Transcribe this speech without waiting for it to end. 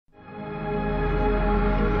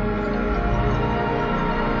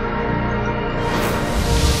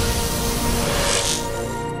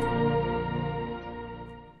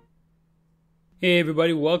Hey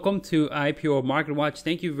everybody, welcome to IPO Market Watch.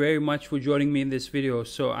 Thank you very much for joining me in this video.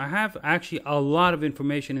 So I have actually a lot of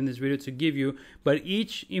information in this video to give you, but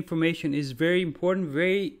each information is very important,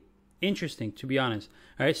 very interesting, to be honest.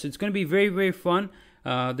 All right, so it's going to be very fun.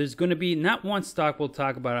 There's going to be not one stock we'll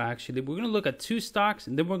talk about actually. We're going to look at two stocks,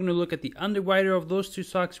 and then we're going to look at the underwriter of those two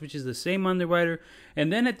stocks, which is the same underwriter.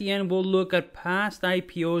 And then at the end, we'll look at past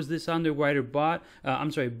IPOs this underwriter brought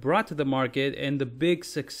to the market and the big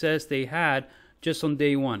success they had just on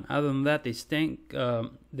day one. Other than that, they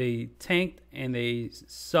tanked and they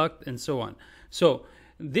sucked and so on. So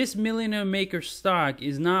this millionaire maker stock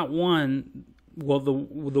is not one. Well, the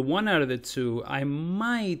one out of the two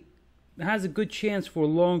has a good chance for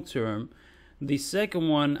long term. The second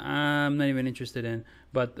one I'm not even interested in,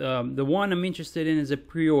 but the one I'm interested in is a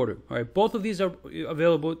pre-order. All right, both of these are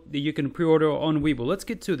available that you can pre-order on WeBull. Let's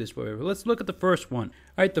get to this, whatever. Let's look at the first one.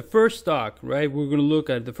 All right, the first stock, right? We're going to look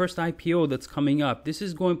at the first IPO that's coming up. This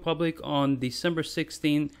is going public on December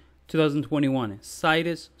 16, 2021.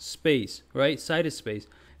 Sidus Space, right? Sidus Space.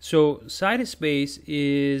 So Sidus Space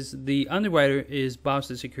is the underwriter is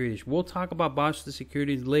Boston Securities. We'll talk about Boston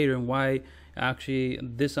Securities later and why actually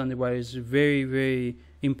this underwriter is very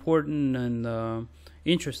important and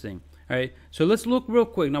interesting. All right, so let's look real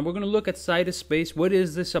quick. Now we're going to look at Sidus Space. What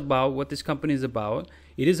is this about? What this company is about?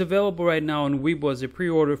 It is available right now on WeBull as a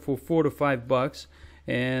pre-order for $4 to $5,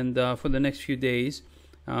 and for the next few days.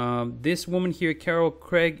 This woman here, Carol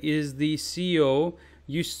Craig, is the CEO.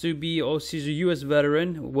 Used to be, she's a U.S.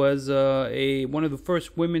 veteran. Was one of the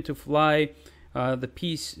first women to fly the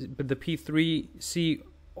P-3C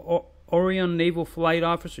Orion Naval Flight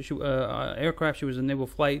Officer aircraft. She was a naval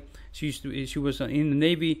flight. She was in the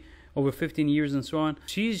Navy over 15 years and so on.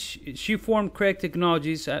 She formed Craig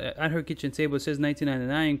Technologies at her kitchen table. It says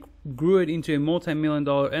 1999. Grew it into a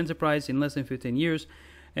multi-million-dollar enterprise in less than 15 years.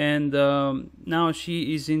 And now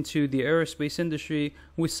she is into the aerospace industry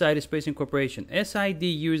with Sidus Space Incorporation.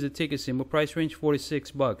 SIDU is the ticker symbol. Price range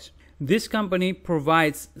 $46. This company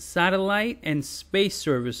provides satellite and space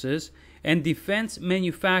services and defense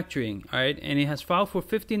manufacturing. All right, and it has filed for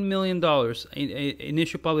 $15 million in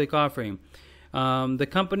initial public offering. The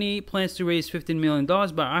company plans to raise $15 million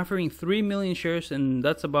by offering 3 million shares, and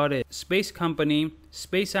that's about it. Space company,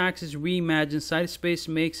 Space Axis Reimagined. Sidus Space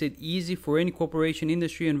makes it easy for any corporation,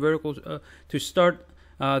 industry, and verticals to start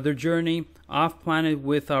their journey off-planet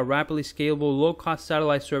with rapidly scalable, low-cost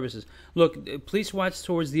satellite services. Look, please watch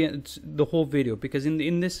towards the end, the whole video, because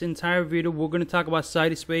in this entire video, we're going to talk about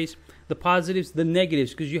Sidus Space, the positives, the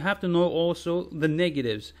negatives, because you have to know also the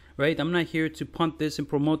negatives, right? I'm not here to punt this and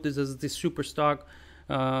promote this as this super stock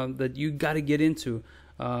that you got to get into.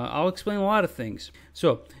 I'll explain a lot of things.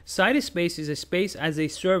 So, Sidus Space is a space as a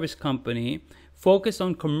service company focused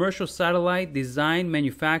on commercial satellite design,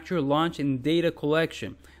 manufacture, launch, and data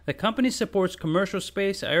collection. The company supports commercial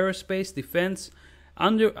space, aerospace, defense,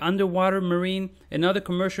 underwater, marine, and other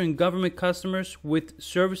commercial and government customers with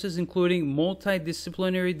services including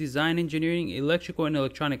multidisciplinary design engineering, electrical and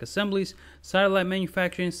electronic assemblies, satellite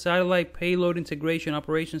manufacturing, satellite payload integration,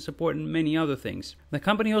 operations support, and many other things. The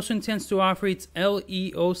company also intends to offer its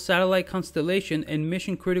LEO satellite constellation and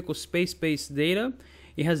mission-critical space-based data.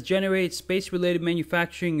 It has generated space-related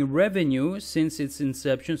manufacturing revenue since its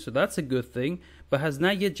inception, so that's a good thing, but has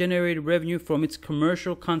not yet generated revenue from its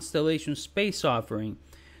commercial constellation space offering.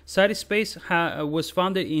 Sidus Space was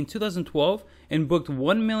founded in 2012 and booked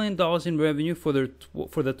 $1 million in revenue for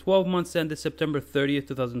the 12 months ended September 30th,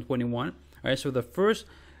 2021. All right, so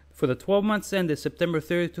for the 12 months ended September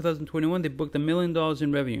 30th, 2021, they booked $1 million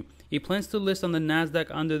in revenue. It plans to list on the NASDAQ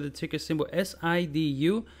under the ticker symbol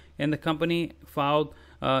SIDU, and the company filed.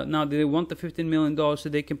 Now they want the $15 million so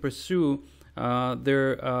they can pursue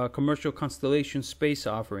their commercial constellation space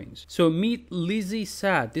offerings. So meet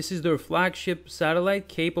LizzieSat. This is their flagship satellite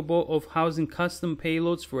capable of housing custom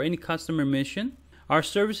payloads for any customer mission. Our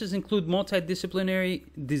services include multidisciplinary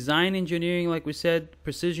design engineering, like we said,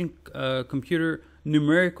 precision computer,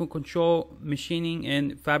 numerical control, machining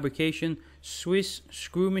and fabrication, Swiss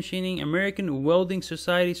screw machining, American Welding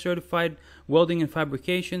Society certified welding and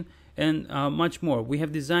fabrication, and much more. We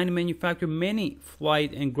have designed and manufactured many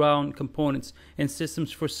flight and ground components and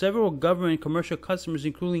systems for several government and commercial customers,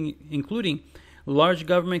 including large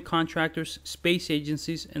government contractors, space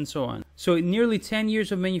agencies, and so on. So nearly 10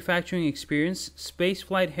 years of manufacturing experience, space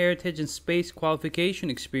flight heritage and space qualification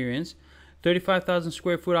experience, 35,000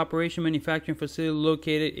 square foot operation manufacturing facility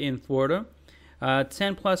located in Florida.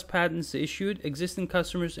 10 plus patents issued, existing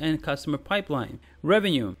customers, and customer pipeline.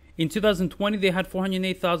 Revenue. In 2020, they had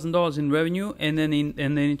 $408,000 in revenue, and then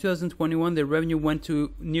in 2021, their revenue went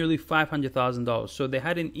to nearly $500,000. So they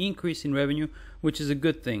had an increase in revenue, which is a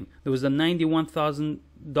good thing. There was a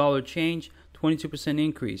 $91,000 change, 22%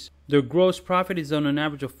 increase. Their gross profit is on an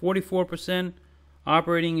average of 44%.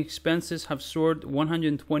 Operating expenses have soared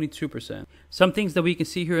 122%. Some things that we can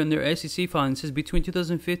see here in their SEC filing says between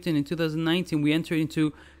 2015 and 2019, we entered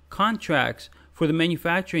into contracts for the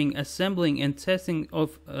manufacturing, assembling, and testing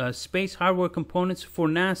of space hardware components for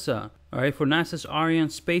NASA. All right, for NASA's Orion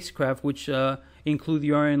spacecraft, which include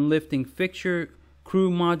the Orion lifting fixture,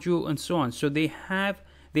 crew module, and so on. So they had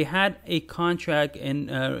a contract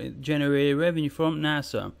and generated revenue from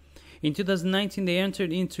NASA. In 2019, they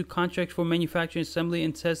entered into contracts for manufacturing, assembly,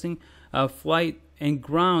 and testing flight and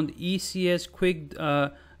ground ECS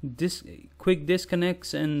quick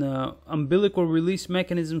disconnects and umbilical release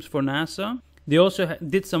mechanisms for NASA. They also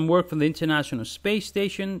did some work for the International Space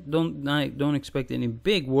Station. Don't expect any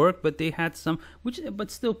big work, but they had some, but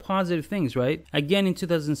still positive things, right? Again, in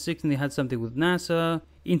 2016, they had something with NASA.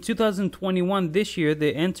 In 2021, this year,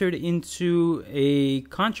 they entered into a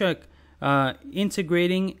contract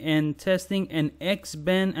integrating and testing an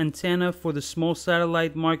X-band antenna for the small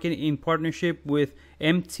satellite market in partnership with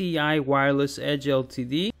MTI Wireless Edge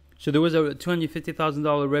Ltd. So there was a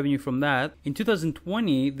 $250,000 revenue from that. In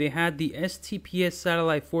 2020, they had the STPS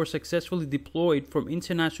satellite 4 successfully deployed from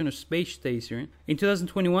International Space Station. In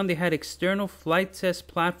 2021, they had external flight test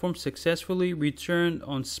platform successfully returned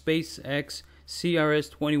on SpaceX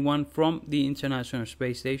CRS-21 from the International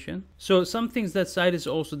Space Station. So some things that Sidus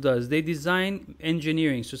also does, they design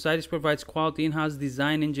engineering. So Sidus provides quality in-house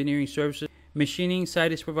design engineering services. Machining,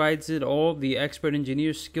 Sidus provides it all, the expert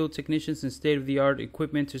engineers, skilled technicians, and state-of-the-art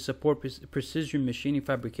equipment to support precision machining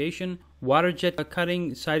fabrication. Water jet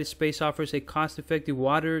cutting, Sidus Space offers a cost-effective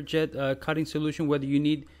water jet cutting solution, whether you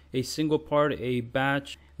need a single part, a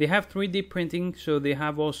batch. They have 3D printing, so they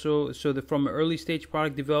have also, from early stage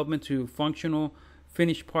product development to functional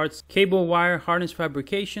finished parts, cable wire harness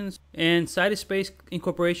fabrications. And Sidus Space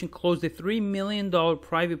Incorporation closed a $3 million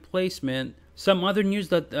private placement. Some other news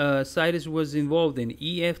that Sidus was involved in: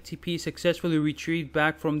 EFTP successfully retrieved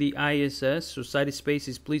back from the ISS. So Sidus Space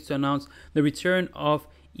is pleased to announce the return of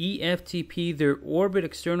EFTP, their orbit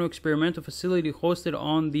external experimental facility hosted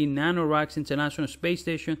on the Nano International Space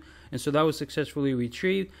Station, and so that was successfully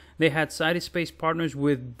retrieved. They had Sidus Space partners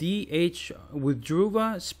with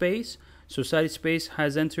Druva Space. So Sidus Space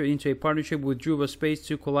has entered into a partnership with Druva Space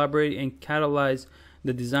to collaborate and catalyze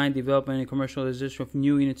the design, development, and commercialization of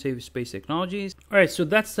new innovative space technologies. All right, so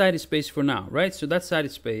that's Sidus Space for now, right? So that's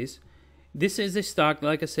Sidus Space. This is a stock,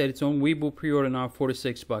 like I said, it's on WeBull pre-order now,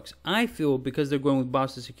 $46. I feel because they're going with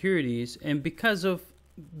Boston Securities and because of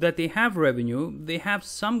that they have revenue, they have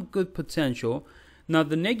some good potential. Now,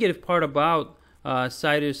 the negative part about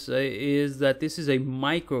Sidus is that this is a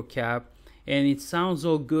micro cap. And it sounds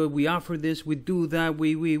all good. We offer this, we do that,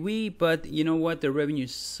 but you know what? The revenue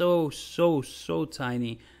is so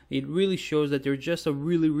tiny. It really shows that they're just a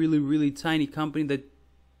really tiny company that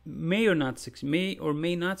may or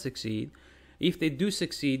may not succeed. If they do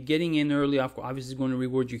succeed, getting in early, obviously, is going to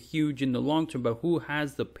reward you huge in the long term. But who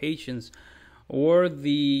has the patience or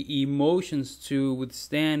the emotions to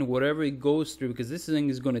withstand whatever it goes through? Because this thing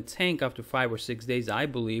is going to tank after 5 or 6 days, I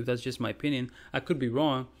believe. That's just my opinion. I could be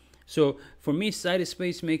wrong. So for me, Sidus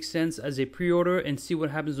Space makes sense as a pre-order and see what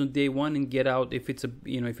happens on day one and get out. If it's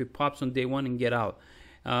if it pops on day one and get out.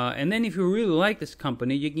 And then if you really like this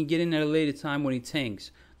company, you can get in at a later time when it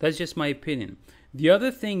tanks. That's just my opinion. The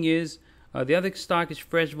other thing is, the other stock is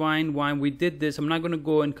Fresh Vine Wine. We did this. I'm not going to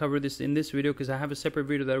go and cover this in this video because I have a separate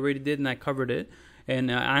video that I already did and I covered it and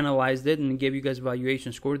analyzed it and gave you guys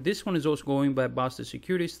valuation score. This one is also going by Boston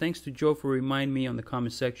Securities. Thanks to Joe for reminding me on the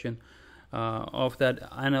comment section of that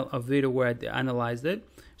video where I analyzed it.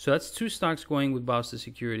 So that's 2 stocks going with Boston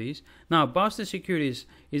Securities. Now, Boston Securities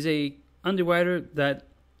is a underwriter that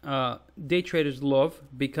day traders love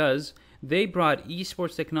because they brought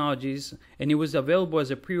esports technologies and it was available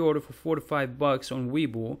as a pre-order for $4 to $5 on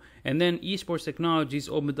WeBull. And then esports technologies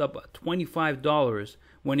opened up at $25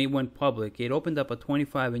 when it went public. It opened up at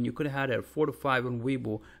 $25 and you could have had it at $4 to $5 on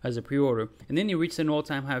WeBull as a pre-order. And then it reached an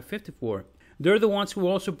all-time high of $54. They're the ones who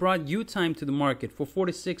also brought U-Time to the market for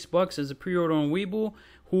 $46 as a pre-order on WeBull.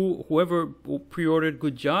 Whoever pre-ordered,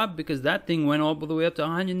 good job, because that thing went all the way up to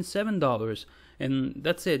 $107. And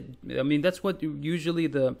that's it. I mean, that's what usually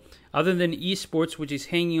other than esports, which is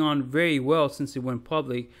hanging on very well since it went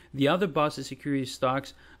public, the other Boston Securities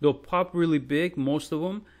stocks, they'll pop really big, most of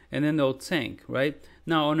them, and then they'll tank, right?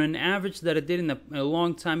 Now, on an average that I did in a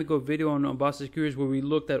long time ago video on Boston Securities, where we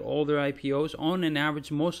looked at all their IPOs, on an average,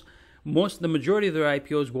 the majority of their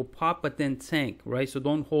IPOs will pop but then tank, right? So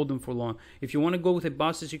don't hold them for long. If you want to go with a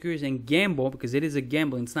Boston Securities and gamble, because it is a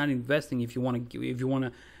gambling, it's not investing. If you want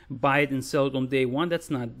to buy it and sell it on day one, that's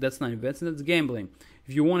not investing, that's gambling.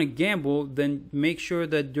 If you want to gamble, then make sure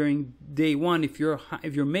that during day one, if you're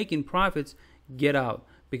making profits, get out,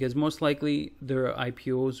 because most likely their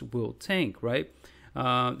IPOs will tank, right?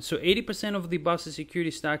 So 80% of the Boston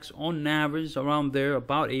Securities stocks, on average, around there,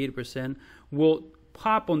 about 80%, will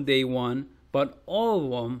pop on day one, but all of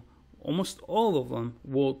them, almost all of them,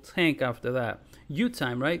 will tank after that.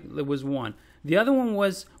 U-Time, right? There was one. The other one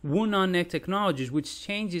was Wunan Technologies, which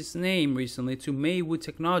changed its name recently to Maywood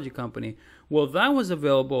Technology Company. Well, that was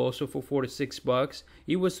available also for $4 to $6.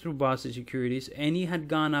 It was through Boston Securities, and it had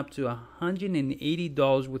gone up to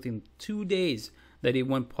 $180 within 2 days that it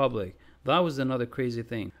went public. That was another crazy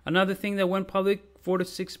thing. Another thing that went public, $4 to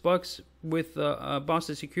 $6 with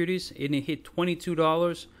Boston Securities, and it hit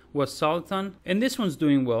 $22, was Soliton. And this one's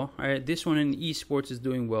doing well. All right, this one in esports is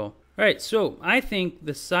doing well. All right, so I think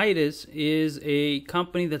the Sidus is a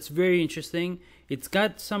company that's very interesting. It's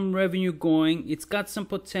got some revenue going. It's got some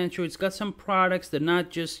potential. It's got some products that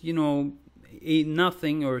not just, you know, a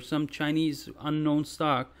nothing or some Chinese unknown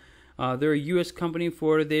stock. They're a U.S. company.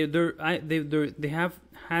 They have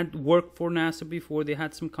had worked for NASA before. They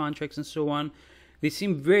had some contracts and so on. They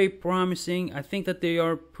seem very promising. I think that they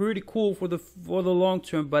are pretty cool for the long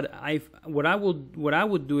term. But what I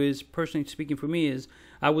would do is, personally speaking, for me, is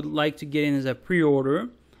I would like to get in as a pre-order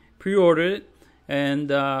it, and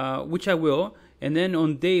which I will. And then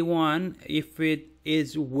on day one, if it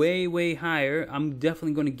is way higher, I'm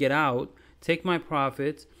definitely going to get out, take my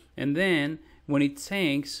profits, and then when it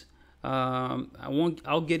tanks,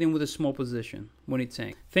 I'll get in with a small position when it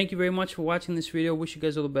tanks. Thank you very much for watching this video. Wish you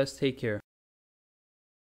guys all the best. Take care.